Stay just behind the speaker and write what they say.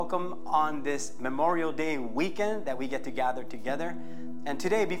welcome on this Memorial Day weekend that we get to gather together. And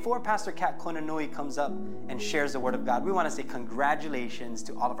today, before Pastor Kat Konanui comes up and shares the Word of God, we want to say congratulations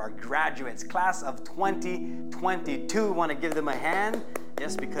to all of our graduates, class of 2022. Want to give them a hand?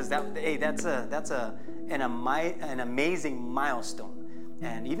 Yes, because that's an amazing milestone.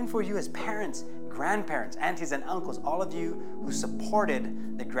 And even for you as parents, grandparents, aunties and uncles, all of you who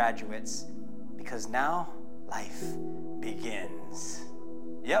supported the graduates, because now life begins.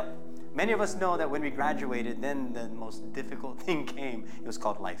 Yep. Many of us know that when we graduated, then the most difficult thing came. It was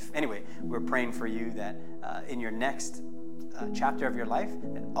called life. Anyway, we're praying for you that in your next chapter of your life,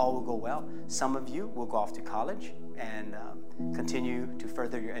 that all will go well. Some of you will go off to college and continue to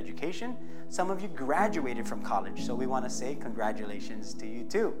further your education. Some of you graduated from college, so we want to say congratulations to you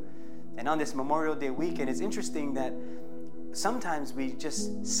too. And on this Memorial Day weekend, it's interesting that sometimes we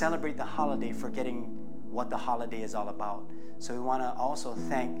just celebrate the holiday forgetting what the holiday is all about. So we want to also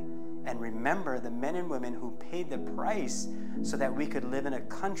thank and remember the men and women who paid the price so that we could live in a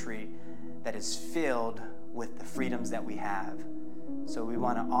country that is filled with the freedoms that we have. So we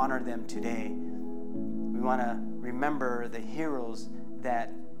want to honor them today. We want to remember the heroes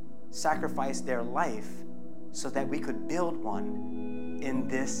that sacrificed their life so that we could build one in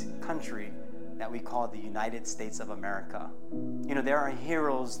this country that we call the United States of America. You know, there are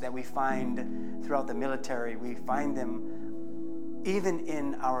heroes that we find throughout the military. We find them even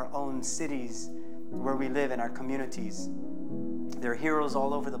in our own cities where we live, in our communities. There are heroes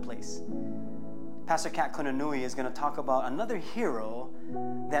all over the place. Pastor Kat Konanui is going to talk about another hero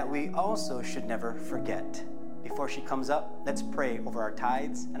that we also should never forget. Before she comes up, let's pray over our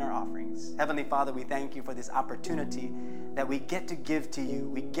tithes and our offerings. Heavenly Father, we thank you for this opportunity that we get to give to you.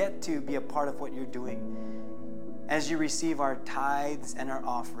 We get to be a part of what you're doing. As you receive our tithes and our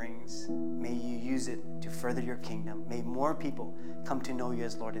offerings, may you use it to further your kingdom. May more people come to know you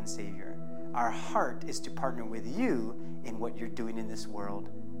as Lord and Savior. Our heart is to partner with you in what you're doing in this world.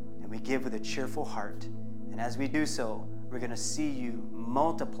 And we give with a cheerful heart. And as we do so, we're going to see you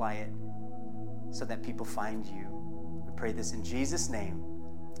multiply it so that people find you. We pray this in Jesus' name.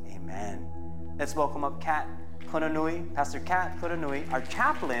 Amen. Let's welcome up Kat Konanui, Pastor Kat Konanui, our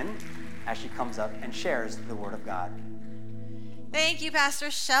chaplain, as she comes up and shares the Word of God. Thank you, Pastor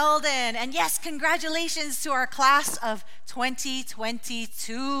Sheldon. And yes, congratulations to our class of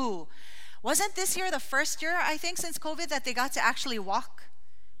 2022. Wasn't this year the first year, I think, since COVID that they got to actually walk,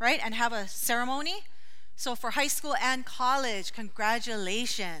 right, and have a ceremony? So for high school and college,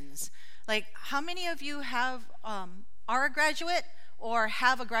 congratulations. Like, how many of you are a graduate or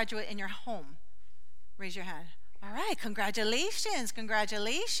have a graduate in your home? Raise your hand. All right, congratulations.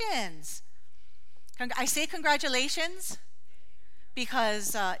 I say congratulations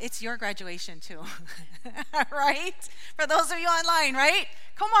because it's your graduation too, right? For those of you online, right?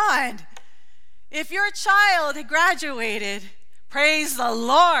 Come on. If your child graduated, praise the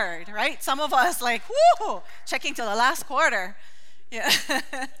Lord, right? Some of us like, whoo, checking till the last quarter. Yeah.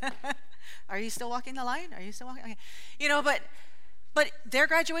 Are you still walking the line? Are you still walking? Okay. You know, but their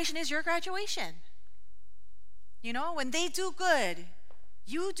graduation is your graduation. You know, when they do good,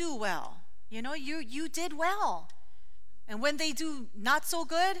 you do well. You know, you did well. And when they do not so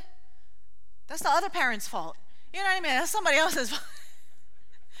good, that's the other parent's fault. You know what I mean? That's somebody else's fault.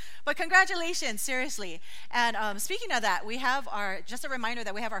 But congratulations, seriously. And speaking of that, we have just a reminder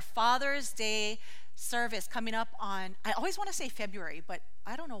that we have our Father's Day service coming up on, I always want to say February, but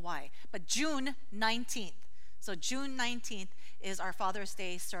I don't know why, but June 19th. So June 19th is our Father's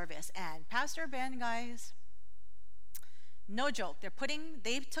Day service. And Pastor Ben, guys, no joke,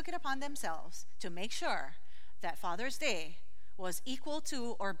 they took it upon themselves to make sure that Father's Day was equal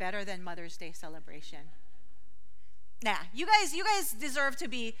to or better than Mother's Day celebration. Nah, you guys deserve to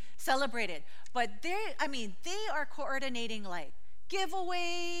be celebrated, but they are coordinating like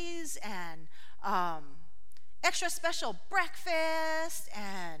giveaways and extra special breakfast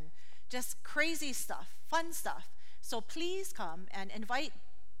and just crazy stuff, fun stuff. So please come and invite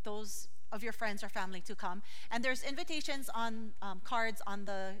those of your friends or family to come. And there's invitations on cards on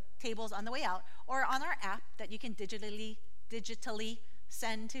the tables on the way out or on our app that you can digitally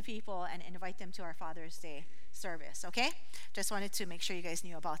send to people and invite them to our Father's Day service, okay? Just wanted to make sure you guys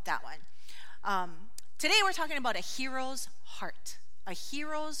knew about that one. Today we're talking about a hero's heart. A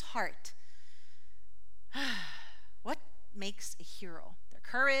hero's heart. What makes a hero? Their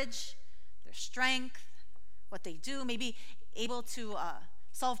courage, their strength, what they do, maybe able to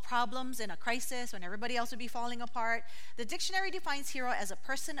solve problems in a crisis when everybody else would be falling apart. The dictionary defines hero as a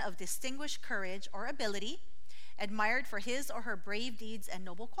person of distinguished courage or ability, admired for his or her brave deeds and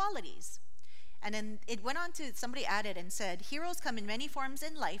noble qualities. And then it went on to, somebody added and said, heroes come in many forms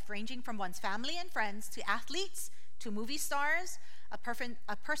in life, ranging from one's family and friends to athletes to movie stars.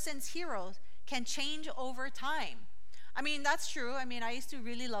 A person's hero can change over time. I mean, that's true. I mean, I used to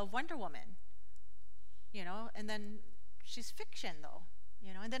really love Wonder Woman, and then she's fiction though,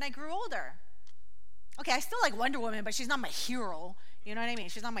 and then I grew older. Okay, I still like Wonder Woman, but she's not my hero. You know what I mean?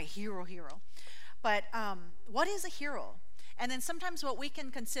 She's not my hero. But what is a hero? And then sometimes what we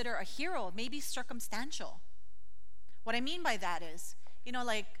can consider a hero may be circumstantial. What I mean by that is,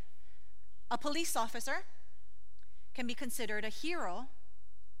 like a police officer can be considered a hero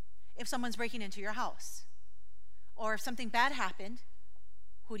if someone's breaking into your house. Or if something bad happened,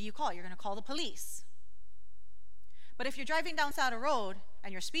 who do you call? You're going to call the police. But if you're driving down Saddle Road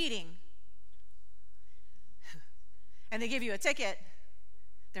and you're speeding, and they give you a ticket,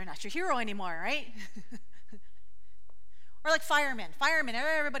 they're not your hero anymore, right? Or like firemen.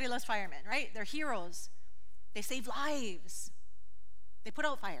 Everybody loves firemen, right? They're heroes. They save lives. They put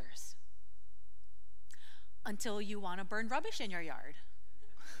out fires. Until you want to burn rubbish in your yard.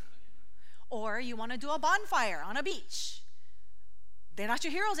 Or you want to do a bonfire on a beach. They're not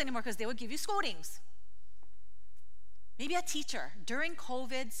your heroes anymore because they would give you scoldings. Maybe a teacher. During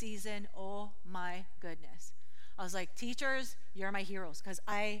COVID season, oh my goodness. I was like, teachers, you're my heroes, because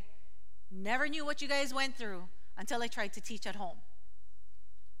I never knew what you guys went through until I tried to teach at home.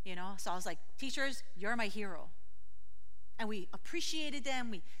 So I was like, teachers, you're my hero. And we appreciated them.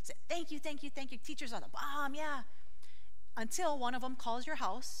 We said, thank you. Teachers are the bomb, yeah. Until one of them calls your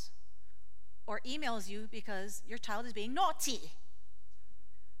house or emails you because your child is being naughty.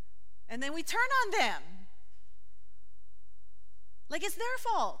 And then we turn on them. Like it's their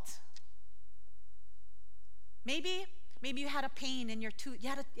fault. Maybe you had a pain in your tooth.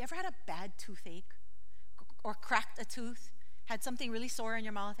 You ever had a bad toothache or cracked a tooth, had something really sore in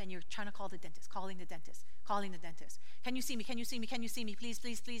your mouth, and you're trying to call the dentist, calling the dentist. Can you see me?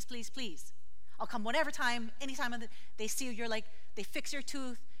 Please. I'll come whatever time, anytime they see you, you're like, they fix your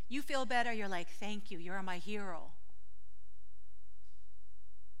tooth, you feel better, you're like, thank you, you're my hero.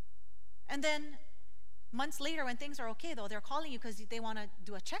 And then months later when things are okay though, they're calling you because they want to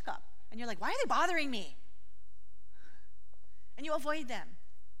do a checkup. And you're like, why are they bothering me? And you avoid them.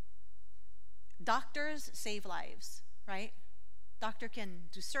 Doctors save lives, right? Doctor can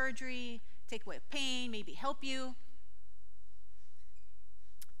do surgery, take away pain, maybe help you.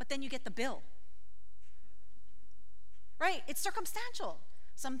 But then you get the bill. Right? It's circumstantial,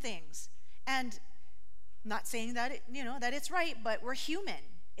 some things. And I'm not saying that that it's right, but we're human.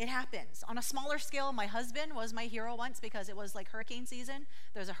 It happens. On a smaller scale, my husband was my hero once because it was like hurricane season.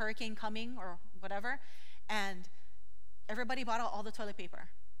 There's a hurricane coming or whatever. And everybody bought out all the toilet paper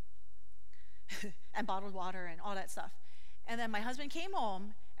and bottled water and all that stuff. And then my husband came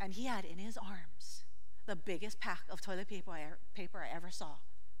home and he had in his arms the biggest pack of toilet paper I ever saw,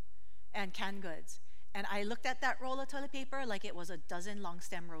 and canned goods. And I looked at that roll of toilet paper like it was a dozen long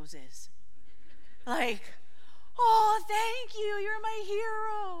stem roses. Like, oh, thank you, you're my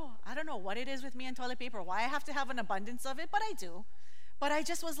hero. I don't know what it is with me and toilet paper, why I have to have an abundance of it, but I do. But I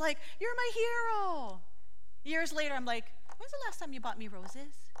just was like, you're my hero. Years later, I'm like, when's the last time you bought me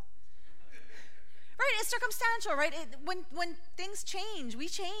roses? Right, it's circumstantial, right? When things change, we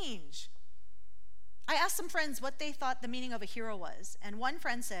change. I asked some friends what they thought the meaning of a hero was, and one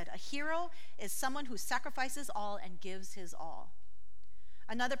friend said, a hero is someone who sacrifices all and gives his all.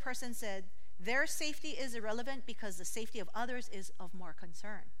 Another person said, their safety is irrelevant because the safety of others is of more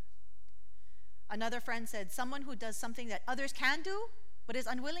concern. Another friend said, someone who does something that others can do, but is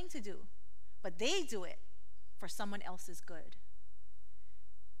unwilling to do, but they do it for someone else's good.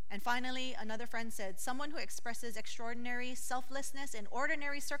 And finally, another friend said, someone who expresses extraordinary selflessness in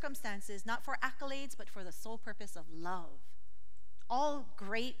ordinary circumstances, not for accolades, but for the sole purpose of love. All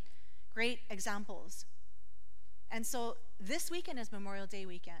great, great examples. And so this weekend is Memorial Day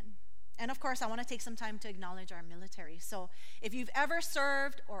weekend. And of course, I want to take some time to acknowledge our military. So if you've ever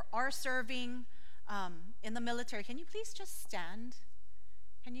served or are serving in the military, can you please just stand?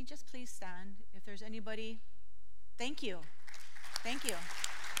 Can you just please stand? If there's anybody, thank you. Thank you.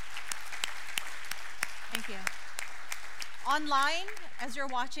 Thank you. Online, as you're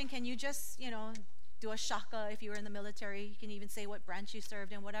watching, can you just, do a shaka if you were in the military? You can even say what branch you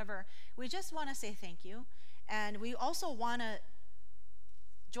served in, whatever. We just want to say thank you. And we also want to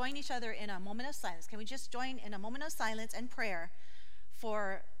join each other in a moment of silence. Can we just join in a moment of silence and prayer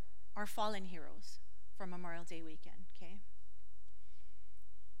for our fallen heroes for Memorial Day weekend, okay?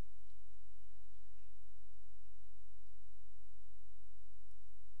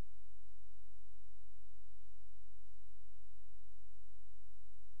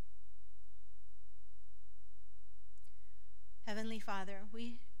 Heavenly Father,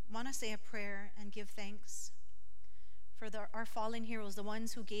 we want to say a prayer and give thanks for our fallen heroes, the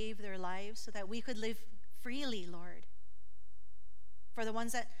ones who gave their lives so that we could live freely, Lord. For the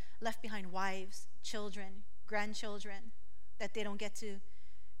ones that left behind wives, children, grandchildren, that they didn't get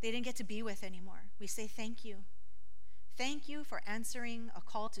to be with anymore. We say thank you. Thank you for answering a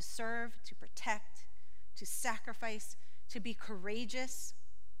call to serve, to protect, to sacrifice, to be courageous.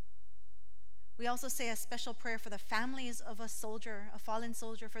 We also say a special prayer for the families of a fallen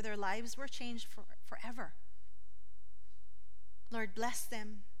soldier, for their lives were changed forever. Lord, bless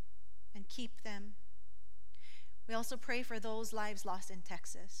them and keep them. We also pray for those lives lost in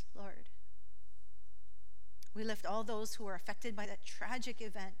Texas, Lord. We lift all those who are affected by that tragic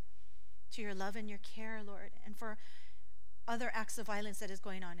event to your love and your care, Lord, and for other acts of violence that is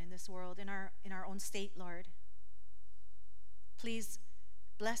going on in this world, in our own state, Lord. Please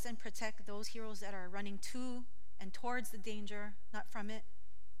bless and protect those heroes that are running to and towards the danger, not from it,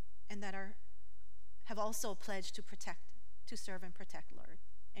 and that have also pledged to protect, to serve and protect, Lord.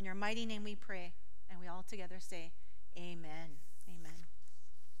 In your mighty name we pray, and we all together say, amen. Amen.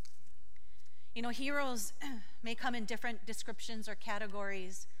 You know, heroes may come in different descriptions or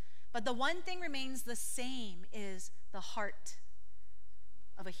categories, but the one thing remains the same is the heart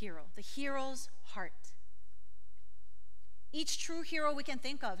of a hero, the hero's heart. Each true hero we can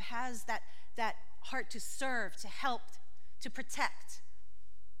think of has that heart to serve, to help, to protect.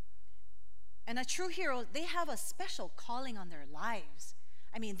 And a true hero, they have a special calling on their lives.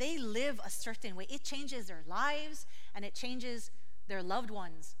 I mean, they live a certain way. It changes their lives, and it changes their loved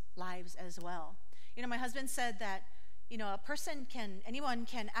ones' lives as well. You know, my husband said that, you know, anyone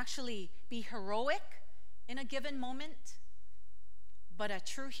can actually be heroic in a given moment, but a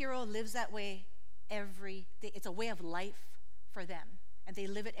true hero lives that way every day. It's a way of life for them, and they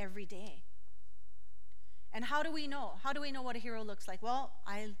live it every day. And how do we know? How do we know what a hero looks like? Well,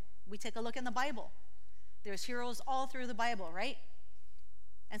 we take a look in the Bible. There's heroes all through the Bible, right?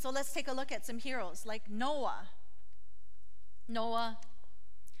 And so let's take a look at some heroes like Noah. Noah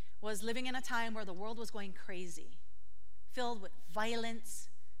was living in a time where the world was going crazy, filled with violence,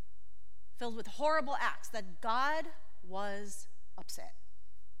 filled with horrible acts, that God was upset,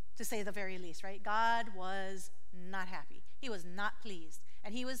 to say the very least, right? God was not happy. He was not pleased.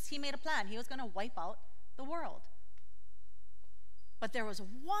 And he made a plan. He was going to wipe out the world. But there was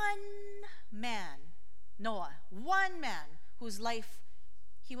one man, Noah, one man whose life,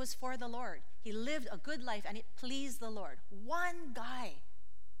 he was for the Lord. He lived a good life and it pleased the Lord. One guy.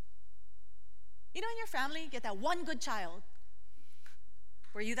 You know, in your family, you get that one good child.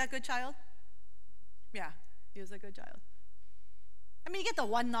 Were you that good child? Yeah, he was a good child. I mean, you get the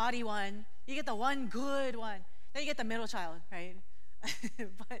one naughty one, you get the one good one, then you get the middle child, right?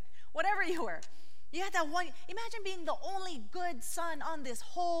 But whatever you were, you had that one. Imagine being the only good son on this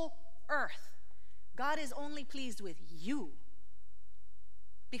whole earth. God is only pleased with you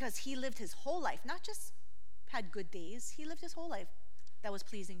because he lived his whole life, not just had good days, he lived his whole life that was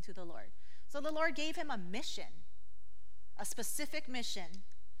pleasing to the Lord. So the Lord gave him a mission, a specific mission,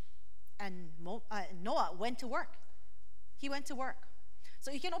 and Noah went to work. He went to work. So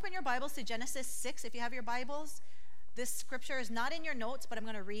you can open your Bibles to Genesis 6 if you have your Bibles. This scripture is not in your notes, but I'm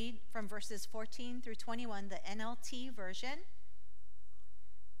going to read from verses 14 through 21, the NLT version,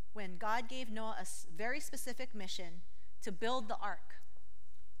 when God gave Noah a very specific mission to build the ark.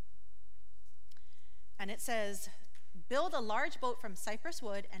 And it says, build a large boat from cypress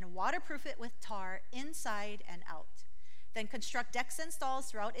wood and waterproof it with tar inside and out. Then construct decks and stalls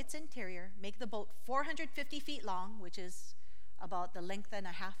throughout its interior. Make the boat 450 feet long, which is about the length and a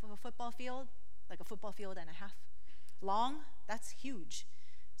half of a football field, like a football field and a half long. That's huge.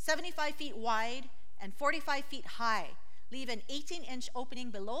 75 feet wide and 45 feet high. Leave an 18-inch opening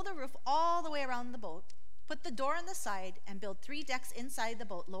below the roof all the way around the boat. Put the door on the side and build 3 decks inside the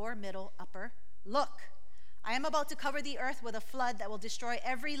boat, lower, middle, upper. Look, I am about to cover the earth with a flood that will destroy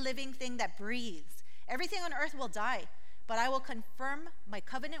every living thing that breathes. Everything on earth will die, but I will confirm my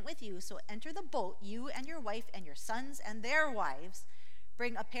covenant with you. So enter the boat, you and your wife and your sons and their wives.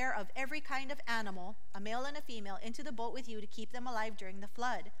 Bring a pair of every kind of animal, a male and a female, into the boat with you to keep them alive during the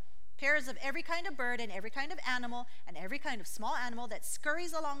flood. Pairs of every kind of bird and every kind of animal and every kind of small animal that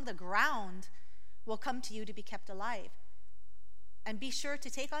scurries along the ground will come to you to be kept alive. And be sure to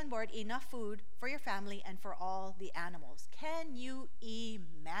take on board enough food for your family and for all the animals. Can you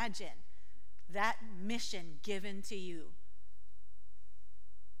imagine that mission given to you?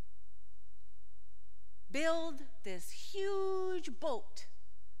 Build this huge boat.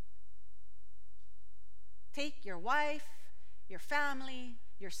 Take your wife, your family,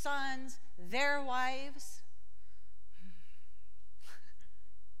 your sons, their wives.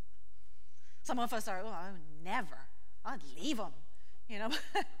 Some of us are, oh, I would never. I'd leave him, you know.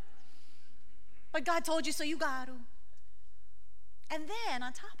 But God told you, so you got to. And then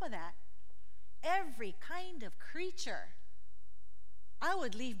on top of that, every kind of creature. I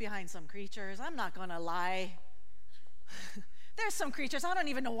would leave behind some creatures. I'm not going to lie. There's some creatures, I don't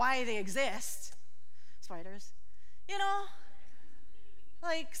even know why they exist. Spiders. You know,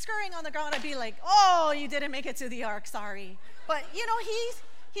 like scurrying on the ground, I'd be like, oh, you didn't make it to the ark, sorry. But, you know,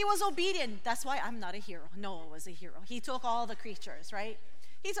 he was obedient. That's why I'm not a hero. Noah was a hero. He took all the creatures, right?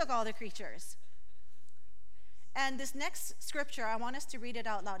 He took all the creatures. And this next scripture, I want us to read it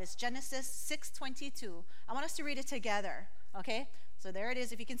out loud. It's Genesis 6:22. I want us to read it together, okay? So there it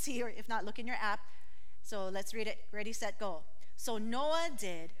is, if you can see, or if not, look in your app. So let's read it. Ready, set, go. So Noah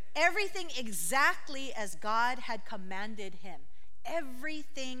did everything exactly as God had commanded him.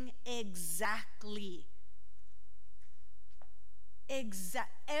 Everything exactly.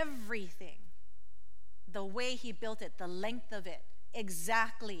 Everything. The way he built it, the length of it,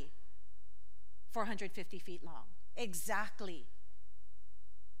 exactly 450 feet long. Exactly.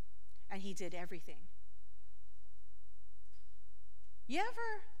 And he did everything. You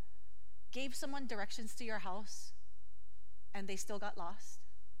ever gave someone directions to your house and they still got lost?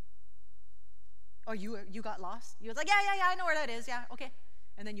 Or you got lost? You was like, yeah, I know where that is. Yeah, okay.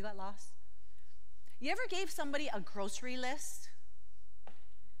 And then you got lost. You ever gave somebody a grocery list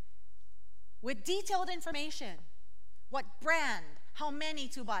with detailed information? What brand, how many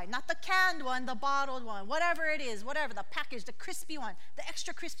to buy? Not the canned one, the bottled one, whatever it is, whatever, the package, the crispy one, the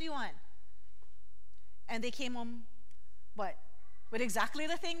extra crispy one. And they came home, what? With exactly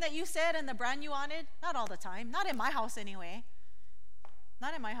the thing that you said and the brand you wanted? Not all the time. Not in my house anyway.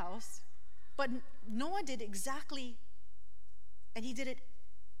 Not in my house. But Noah did exactly, and he did it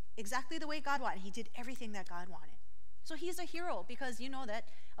exactly the way God wanted. He did everything that God wanted. So he's a hero because you know that,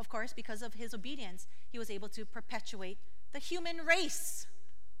 of course, because of his obedience, he was able to perpetuate the human race.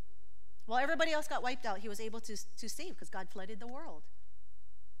 While everybody else got wiped out, he was able to save because God flooded the world.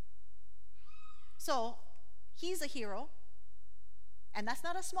 So he's a hero. And that's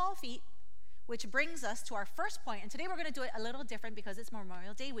not a small feat, which brings us to our first point. And today we're going to do it a little different because it's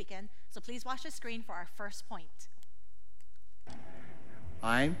Memorial Day weekend. So please watch the screen for our first point.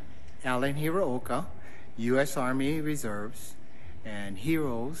 I'm Alan Hiraoka, U.S. Army Reserves, and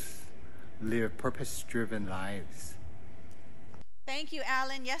heroes live purpose-driven lives. Thank you,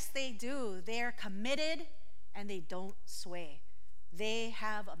 Alan. Yes, they do. They're committed and they don't sway. They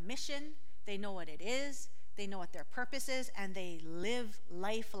have a mission. They know what it is. They know what their purpose is, and they live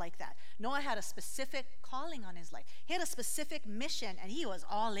life like that. Noah had a specific calling on his life. He had a specific mission, and he was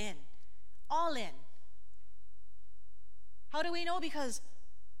all in. All in. How do we know? Because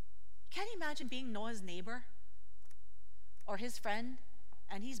can you imagine being Noah's neighbor or his friend,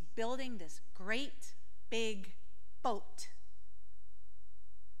 and he's building this great big boat.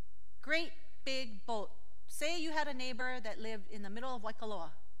 Great big boat. Say you had a neighbor that lived in the middle of Waikoloa.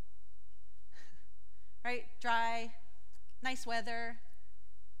 Right? Dry, nice weather.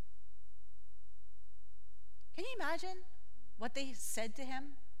 Can you imagine what they said to him?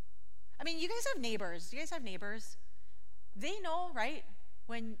 I mean, you guys have neighbors. You guys have neighbors. They know, right,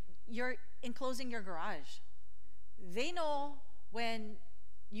 when you're enclosing your garage. They know when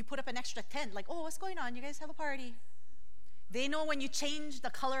you put up an extra tent, like, oh, what's going on? You guys have a party. They know when you change the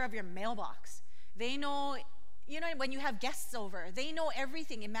color of your mailbox. They know, when you have guests over. They know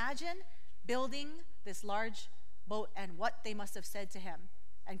everything. Imagine building this large boat and what they must have said to him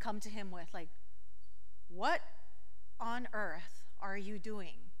and come to him with, like, what on earth are you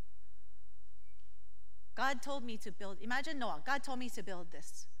doing? God told me to build, imagine Noah, God told me to build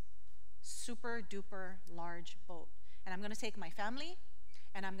this super duper large boat. And I'm going to take my family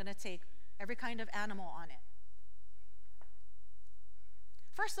and I'm going to take every kind of animal on it.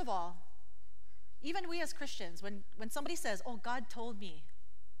 First of all, even we as Christians, when somebody says, oh, God told me,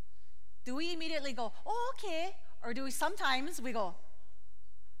 do we immediately go, oh, okay? Or do we sometimes go,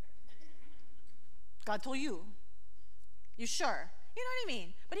 God told you? You sure? You know what I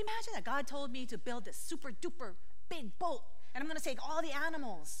mean? But imagine that God told me to build this super duper big boat and I'm going to take all the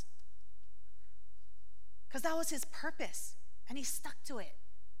animals. Because that was his purpose and he stuck to it.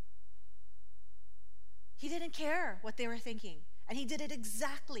 He didn't care what they were thinking and he did it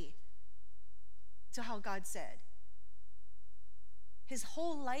exactly to how God said. His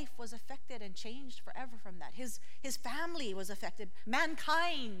whole life was affected and changed forever from that. His family was affected.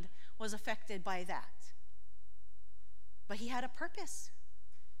 Mankind was affected by that. But he had a purpose.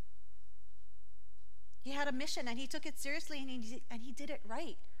 He had a mission, and he took it seriously, and he did it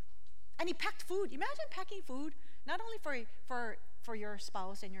right. And he packed food. Imagine packing food, not only for your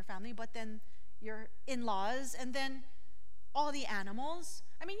spouse and your family, but then your in-laws, and then all the animals.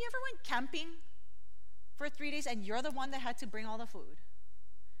 I mean, you ever went camping for 3 days and you're the one that had to bring all the food?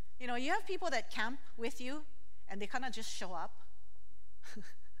 You know, you have people that camp with you and they kind of just show up.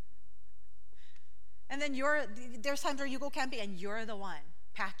 And then there's times where you go camping and you're the one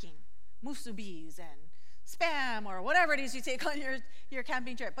packing musubis and Spam or whatever it is you take on your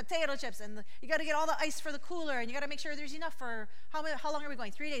camping trip, potato chips, and you got to get all the ice for the cooler, and you got to make sure there's enough for, how long are we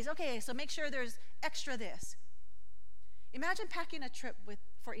going? 3 days. Okay, so make sure there's extra this. Imagine packing a trip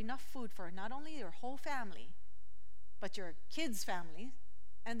for enough food for not only your whole family, but your kids' family,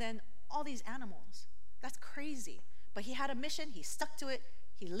 and then all these animals. That's crazy. But he had a mission, he stuck to it,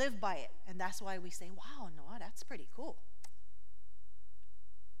 he lived by it, and that's why we say, wow, Noah, that's pretty cool.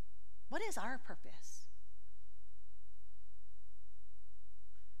 What is our purpose?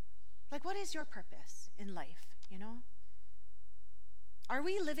 Like, what is your purpose in life, you know? Are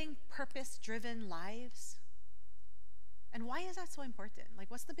we living purpose-driven lives? And why is that so important?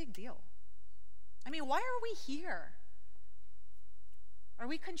 Like, what's the big deal? I mean, why are we here? Are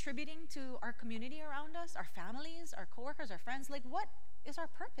we contributing to our community around us, our families, our coworkers, our friends? Like, what is our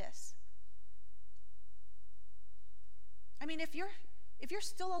purpose? I mean, if you're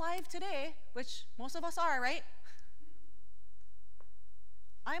still alive today, which most of us are, right?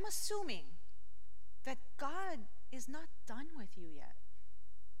 I'm assuming that God is not done with you yet.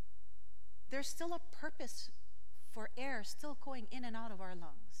 There's still a purpose for air still going in and out of our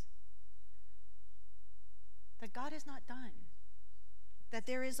lungs. That God is not done. That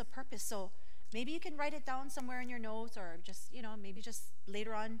there is a purpose. So maybe you can write it down somewhere in your notes, or just, maybe just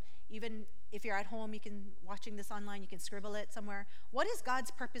later on, even if you're at home, you can, watching this online, you can scribble it somewhere. What is God's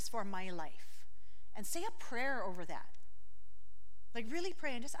purpose for my life? And say a prayer over that. Like, really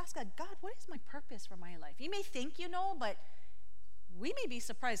pray and just ask God, what is my purpose for my life? You may think you know, but we may be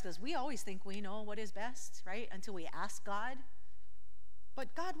surprised because we always think we know what is best, right? Until we ask God.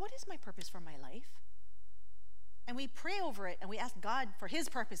 But God, what is my purpose for my life? And we pray over it and we ask God for his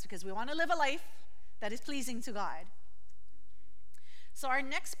purpose because we want to live a life that is pleasing to God. So our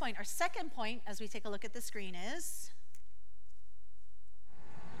next point, our second point, as we take a look at the screen is...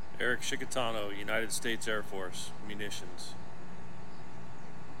 Eric Shikatano, United States Air Force, munitions.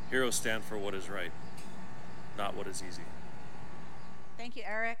 Heroes stand for what is right, not what is easy. Thank you,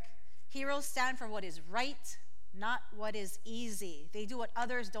 Eric. Heroes stand for what is right, not what is easy. They do what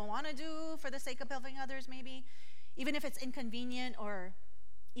others don't want to do for the sake of helping others, maybe, even if it's inconvenient or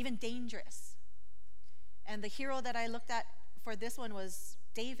even dangerous. And the hero that I looked at for this one was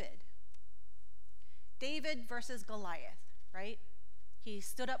David. David versus Goliath, right? He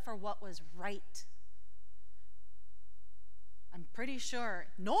stood up for what was right. I'm pretty sure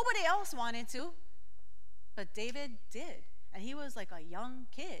nobody else wanted to, but David did. And he was like a young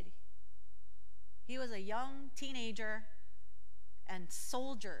kid. He was a young teenager, and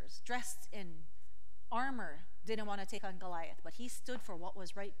soldiers dressed in armor didn't want to take on Goliath, but he stood for what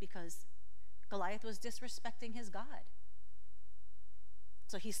was right because Goliath was disrespecting his God.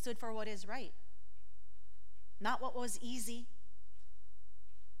 So he stood for what is right, not what was easy.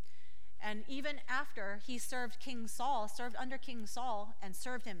 And even after he served under King Saul, and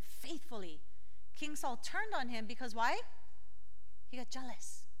served him faithfully, King Saul turned on him because why? He got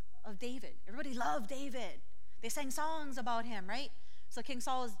jealous of David. Everybody loved David. They sang songs about him, right? So King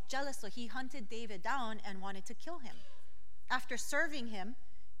Saul was jealous, so he hunted David down and wanted to kill him. After serving him,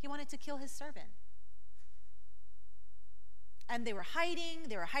 he wanted to kill his servant. And they were hiding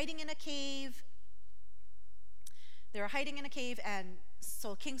in a cave. And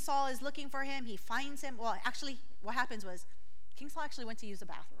so King Saul is looking for him. He finds him. Well, actually, what happens was King Saul actually went to use the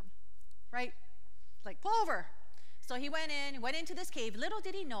bathroom, right? Like, pull over. So he went into this cave. Little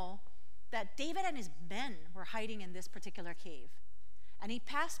did he know that David and his men were hiding in this particular cave. And he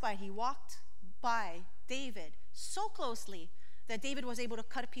walked by David so closely that David was able to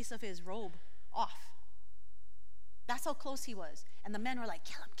cut a piece of his robe off. That's how close he was. And the men were like,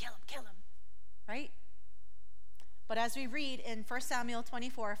 kill him, kill him, kill him, right? But as we read in 1 Samuel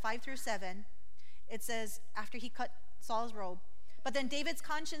 24, 5-7, it says, after he cut Saul's robe, but then David's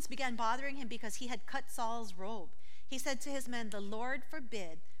conscience began bothering him because he had cut Saul's robe. He said to his men, "The Lord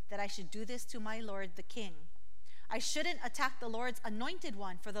forbid that I should do this to my lord the king. I shouldn't attack the Lord's anointed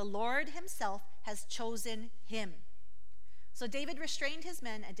one, for the Lord himself has chosen him." So David restrained his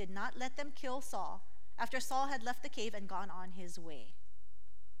men and did not let them kill Saul after Saul had left the cave and gone on his way.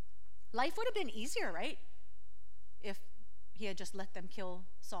 Life would have been easier, right? If he had just let them kill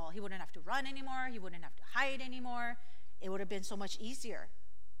Saul. He wouldn't have to run anymore. He wouldn't have to hide anymore. It would have been so much easier.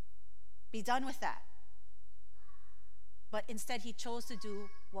 Be done with that. But instead, he chose to do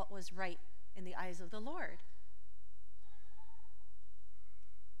what was right in the eyes of the Lord.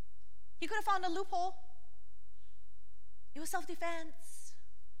 He could have found a loophole. It was self-defense.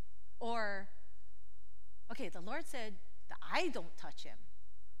 Or, okay, the Lord said that I don't touch him.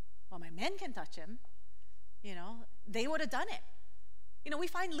 Well, my men can touch him. They would have done it. We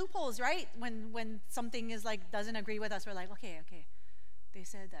find loopholes, right? When something is doesn't agree with us, we're like, okay. They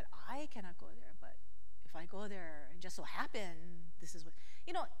said that I cannot go there, but if I go there, it just so happen, this is what,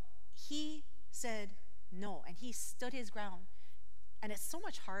 he said no, and he stood his ground. And it's so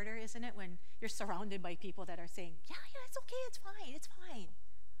much harder, isn't it, when you're surrounded by people that are saying, yeah, it's okay, it's fine.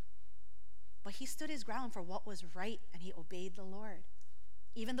 But he stood his ground for what was right, and he obeyed the Lord.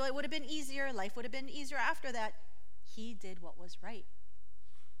 Even though it would have been easier, life would have been easier after that, he did what was right.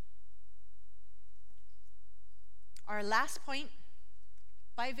 Our last point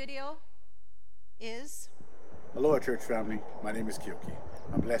by video is... Aloha, church family. My name is Kyoki.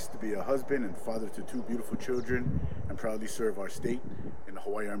 I'm blessed to be a husband and father to 2 beautiful children and proudly serve our state in the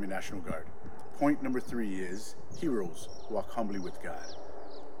Hawaii Army National Guard. Point number 3 is heroes walk humbly with God.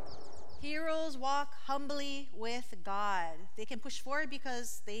 Heroes walk humbly with God. They can push forward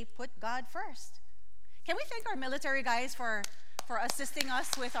because they put God first. Can we thank our military guys for assisting us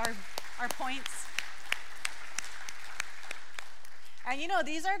with our points? And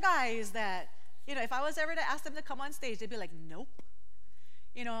these are guys that, if I was ever to ask them to come on stage, they'd be like, nope.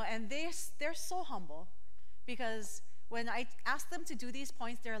 And they're so humble, because when I ask them to do these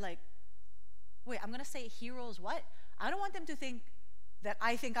points, they're like, wait, I'm going to say heroes what? I don't want them to think that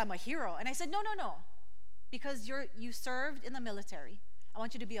I think I'm a hero. And I said, no. Because you served in the military. I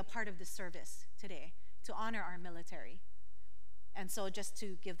want you to be a part of this service today to honor our military. And so just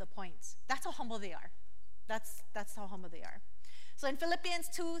to give the points. That's how humble they are. That's how humble they are. So in Philippians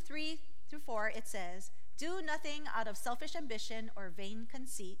 2:3-4, it says, do nothing out of selfish ambition or vain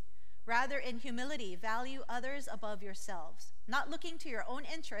conceit. Rather, in humility, value others above yourselves, not looking to your own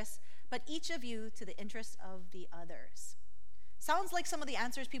interests, but each of you to the interests of the others. Sounds like some of the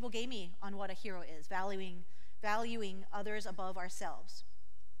answers people gave me on what a hero is, valuing others above ourselves.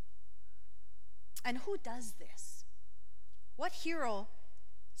 And who does this? What hero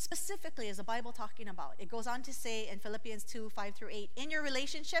specifically is the Bible talking about? It goes on to say in Philippians 2:5-8, in your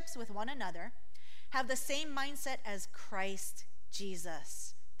relationships with one another, have the same mindset as Christ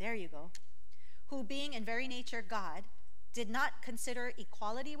Jesus. There you go. Who, being in very nature God, did not consider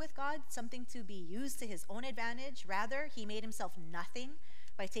equality with God something to be used to his own advantage. Rather, he made himself nothing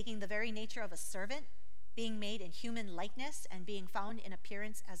by taking the very nature of a servant, being made in human likeness and being found in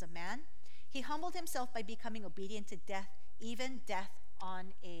appearance as a man. He humbled himself by becoming obedient to death, even death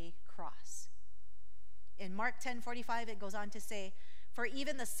on a cross. In Mark 10:45, it goes on to say, for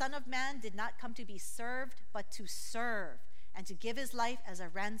even the Son of Man did not come to be served, but to serve, and to give his life as a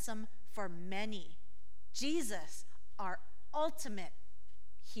ransom for many. Jesus, our ultimate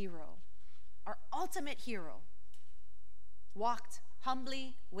hero, walked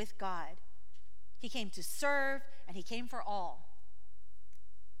humbly with God. He came to serve, and he came for all.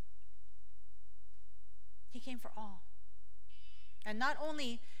 He came for all. And not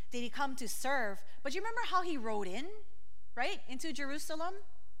only did he come to serve, but you remember how he rode in, right, into Jerusalem?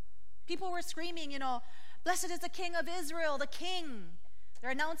 People were screaming, blessed is the King of Israel, the King.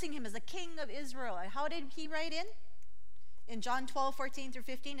 They're announcing him as the King of Israel. And how did he ride in? In John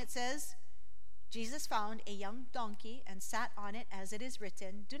 12:14-15, it says, Jesus found a young donkey and sat on it, as it is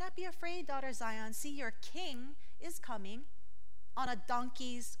written, do not be afraid, daughter Zion. See, your king is coming on a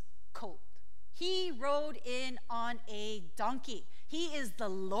donkey's colt. He rode in on a donkey. He is the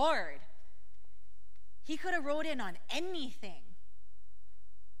Lord. He could have rode in on anything.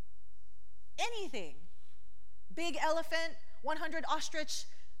 Anything. Big elephant, 100 ostrich,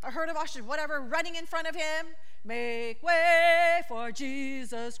 a herd of ostrich, whatever, running in front of him. Make way for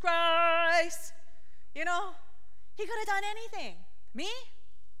Jesus Christ. He could have done anything. Me?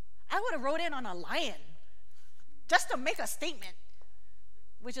 I would have rode in on a lion just to make a statement,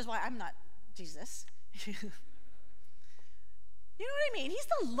 which is why I'm not Jesus. You know what I mean? He's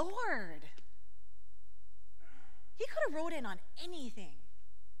the Lord. He could have rode in on anything.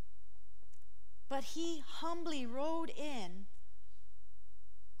 But he humbly rode in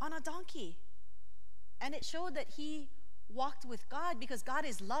on a donkey. And it showed that he walked with God, because God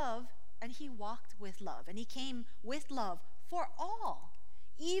is love, and he walked with love. And he came with love for all,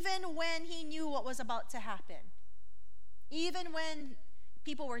 even when he knew what was about to happen. Even when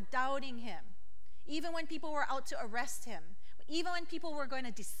people were doubting him. Even when people were out to arrest him. Even when people were going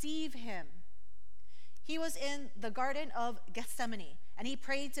to deceive him. He was in the Garden of Gethsemane, and he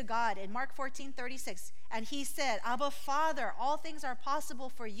prayed to God in Mark 14:36, and he said, Abba, Father, all things are possible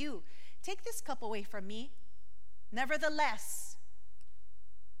for you. Take this cup away from me. Nevertheless,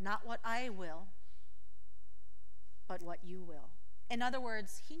 not what I will, but what you will. In other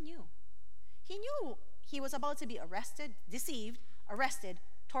words, he knew. He knew he was about to be arrested, deceived,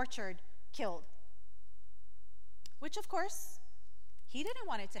 tortured, killed. Which, of course, he didn't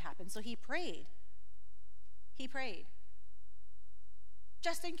want it to happen, so he prayed. He prayed.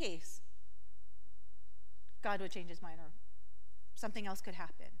 Just in case God would change his mind or something else could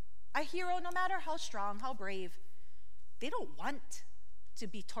happen. A hero, no matter how strong, how brave, they don't want to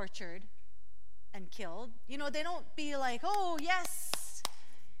be tortured and killed. You know, they don't be like, oh, yes,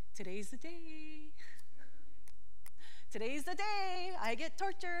 today's the day. Today's the day. I get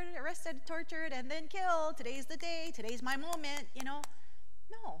arrested, tortured, and then killed. Today's the day. Today's my moment, you know.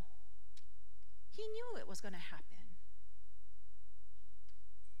 No. He knew it was going to happen.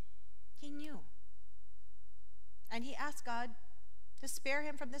 He knew. And he asked God to spare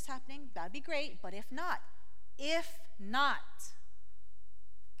him from this happening. That'd be great, but if not,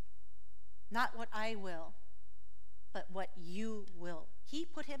 not what I will, but what you will. He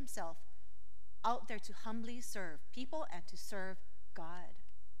put himself out there to humbly serve people and to serve God.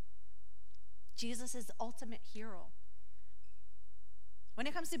 Jesus is the ultimate hero. When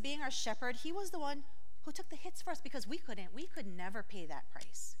it comes to being our shepherd, he was the one who took the hits for us because we couldn't. We could never pay that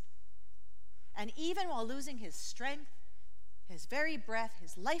price. And even while losing his strength, his very breath,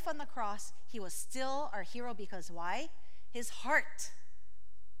 his life on the cross, he was still our hero because why? His heart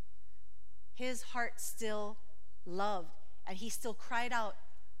still loved, and he still cried out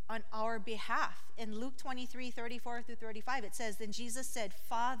on our behalf. In Luke 23:34-35, it says, then Jesus said,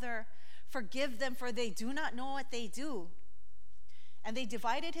 Father, forgive them, for they do not know what they do. And they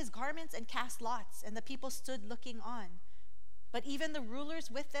divided his garments and cast lots, and the people stood looking on. But even the rulers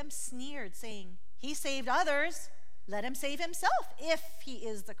with them sneered, saying, he saved others, let him save himself, if he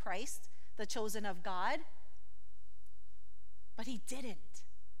is the Christ, the chosen of God. But he didn't.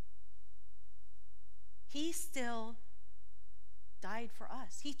 He still died for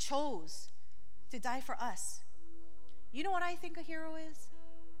us. He chose to die for us. You know what I think a hero is?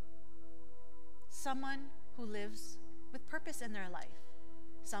 Someone who lives with purpose in their life,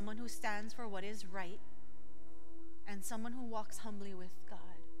 someone who stands for what is right, and someone who walks humbly with God.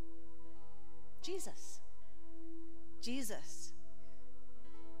 Jesus.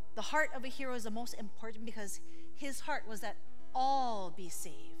 The heart of a hero is the most important because his heart was that all be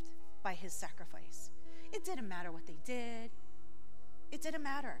saved by his sacrifice. It didn't matter what they did. It didn't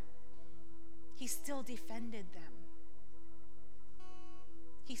matter. He still defended them.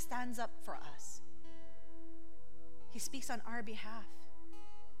 He stands up for us. He speaks on our behalf.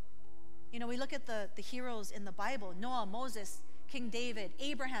 You know, we look at the heroes in the Bible, Noah, Moses, King David,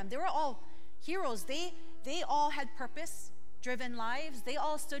 Abraham. They were all heroes. They all had purpose-driven lives. They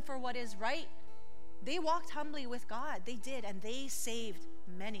all stood for what is right. They walked humbly with God. They did, and they saved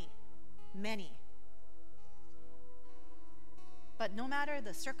many, many. But no matter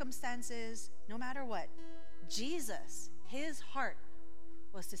the circumstances, no matter what, Jesus, his heart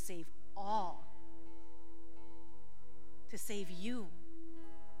was to save all. To save you.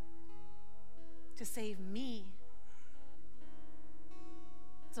 To save me.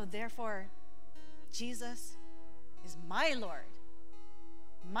 So therefore, Jesus is my Lord,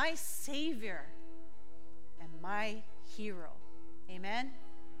 my Savior, and my hero. Amen?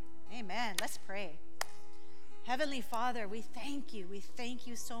 Amen. Let's pray. Heavenly Father, we thank you. We thank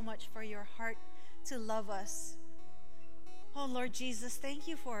you so much for your heart to love us. Oh, Lord Jesus, thank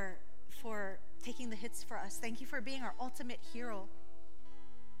you for taking the hits for us. Thank you for being our ultimate hero.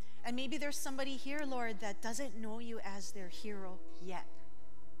 And maybe there's somebody here, Lord, that doesn't know you as their hero yet.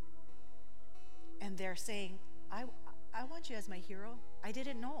 And they're saying, I want you as my hero. I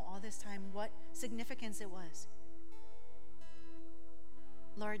didn't know all this time what significance it was.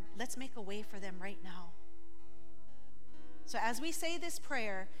 Lord, let's make a way for them right now. So as we say this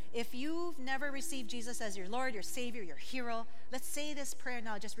prayer, if you've never received Jesus as your Lord, your Savior, your hero, let's say this prayer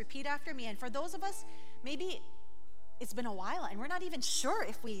now. Just repeat after me. And for those of us, maybe it's been a while and we're not even sure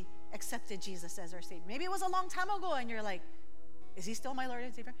if we accepted Jesus as our Savior. Maybe it was a long time ago and you're like, is he still my Lord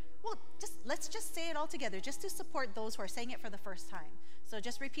and Savior? Well, let's just say it all together just to support those who are saying it for the first time. So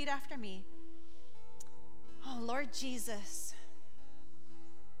just repeat after me. Oh, Lord Jesus,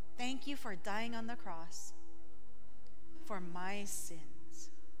 thank you for dying on the cross for my sins.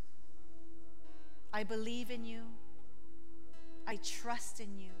 I believe in you. I trust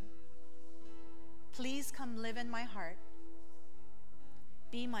in you. Please come live in my heart.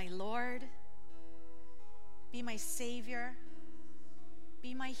 Be my Lord. Be my Savior.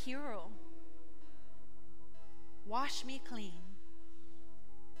 Be my hero. Wash me clean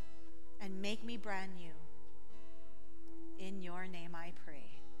Make me brand new. In your name I pray.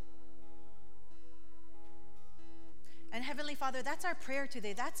 And Heavenly Father, that's our prayer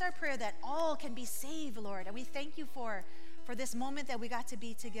today. That's our prayer, that all can be saved, Lord. And we thank you for this moment that we got to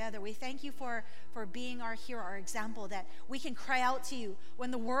be together. We thank you for being our hero, our example, that we can cry out to you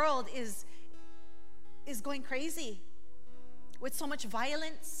when the world is going crazy with so much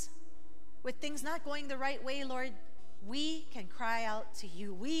violence, with things not going the right way, Lord. We can cry out to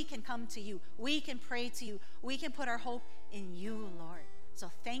you. We can come to you. We can pray to you. We can put our hope in you, Lord.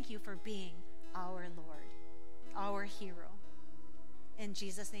 So thank you for being our Lord, our hero. In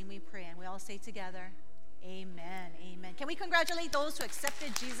Jesus' name we pray, and we all say together, amen, amen. Can we congratulate those who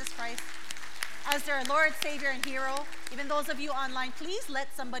accepted Jesus Christ as their Lord, Savior, and hero? Even those of you online, please let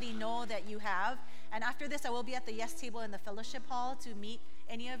somebody know that you have. And after this, I will be at the yes table in the fellowship hall to meet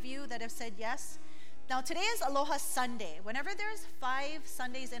any of you that have said yes. Now, today is Aloha Sunday. Whenever there's 5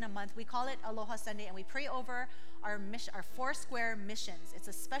 Sundays in a month, we call it Aloha Sunday, and we pray over our Foursquare missions. It's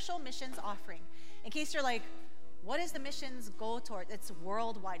a special missions offering. In case you're like, what does the missions go toward? It's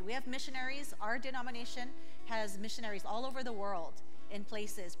worldwide. We have missionaries. Our denomination has missionaries all over the world in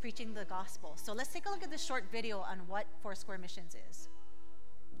places preaching the gospel. So let's take a look at this short video on what Foursquare Missions is.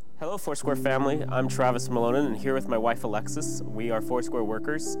 Hello, Foursquare family. I'm Travis Malonen, and here with my wife Alexis. We are Foursquare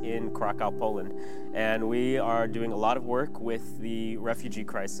workers in Krakow, Poland, and we are doing a lot of work with the refugee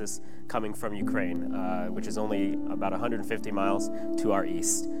crisis coming from Ukraine, which is only about 150 miles to our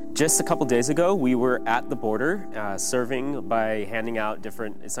east. Just a couple days ago, we were at the border serving by handing out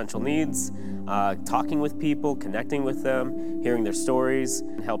different essential needs, talking with people, connecting with them, hearing their stories,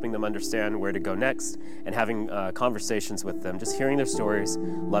 helping them understand where to go next, and having conversations with them, just hearing their stories,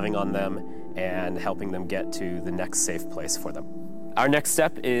 loving on them, and helping them get to the next safe place for them. Our next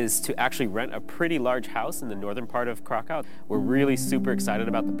step is to actually rent a pretty large house in the northern part of Krakow. We're really super excited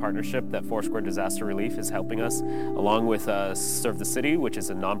about the partnership that Foursquare Disaster Relief is helping us, along with Serve the City, which is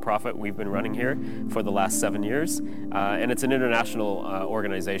a nonprofit we've been running here for the last 7 years. And it's an international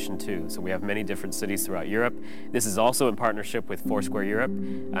organization too, so we have many different cities throughout Europe. This is also in partnership with Foursquare Europe.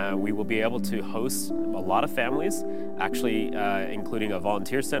 We will be able to host a lot of families, actually including a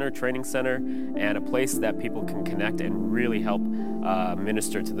volunteer center, training center, and a place that people can connect and really help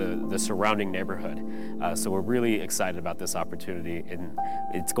minister to the surrounding neighborhood. So we're really excited about this opportunity, and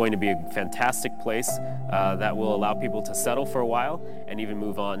it's going to be a fantastic place that will allow people to settle for a while and even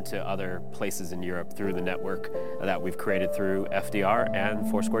move on to other places in Europe through the network that we've created through FDR and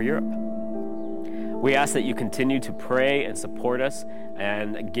Foursquare Europe. We ask that you continue to pray and support us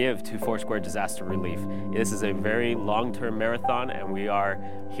and give to Foursquare Disaster Relief. This is a very long-term marathon, and we are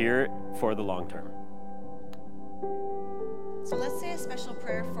here for the long term. So let's say a special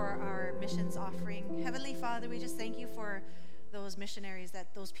prayer for our missions offering. Heavenly Father, we just thank you for those missionaries,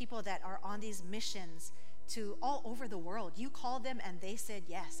 that those people that are on these missions to all over the world. You called them and they said,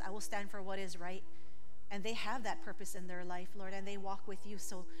 yes, I will stand for what is right. And they have that purpose in their life, Lord, and they walk with you.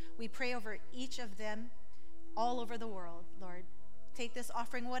 So we pray over each of them all over the world, Lord. Take this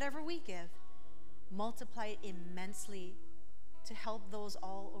offering, whatever we give, multiply it immensely to help those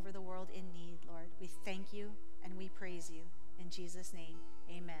all over the world in need, Lord. We thank you and we praise you. In Jesus' name,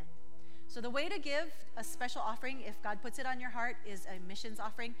 amen. So the way to give a special offering, if God puts it on your heart, is a missions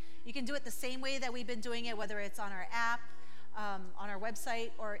offering. You can do it the same way that we've been doing it, whether it's on our app, on our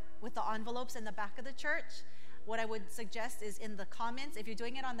website, or with the envelopes in the back of the church. What I would suggest is in the comments, if you're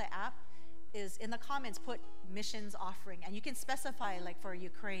doing it on the app, is in the comments put missions offering. And you can specify like for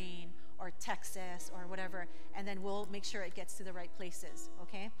Ukraine or Texas or whatever, and then we'll make sure it gets to the right places,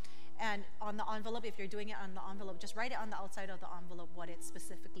 okay? And on the envelope, if you're doing it on the envelope, just write it on the outside of the envelope what it's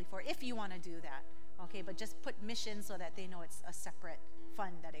specifically for, if you want to do that, okay? But just put mission so that they know it's a separate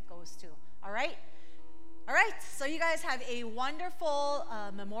fund that it goes to, all right? All right, so you guys have a wonderful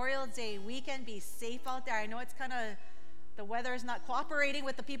Memorial Day weekend. Be safe out there. I know it's kind of, the weather is not cooperating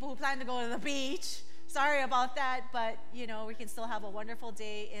with the people who plan to go to the beach. Sorry about that, but, you know, we can still have a wonderful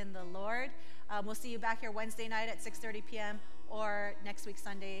day in the Lord. We'll see you back here Wednesday night at 6:30 p.m. or next week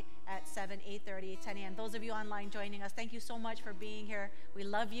Sunday at 7, 8:30, 10 a.m. Those of you online joining us, thank you so much for being here. We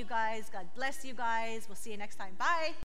love you guys. God bless you guys. We'll see you next time. Bye.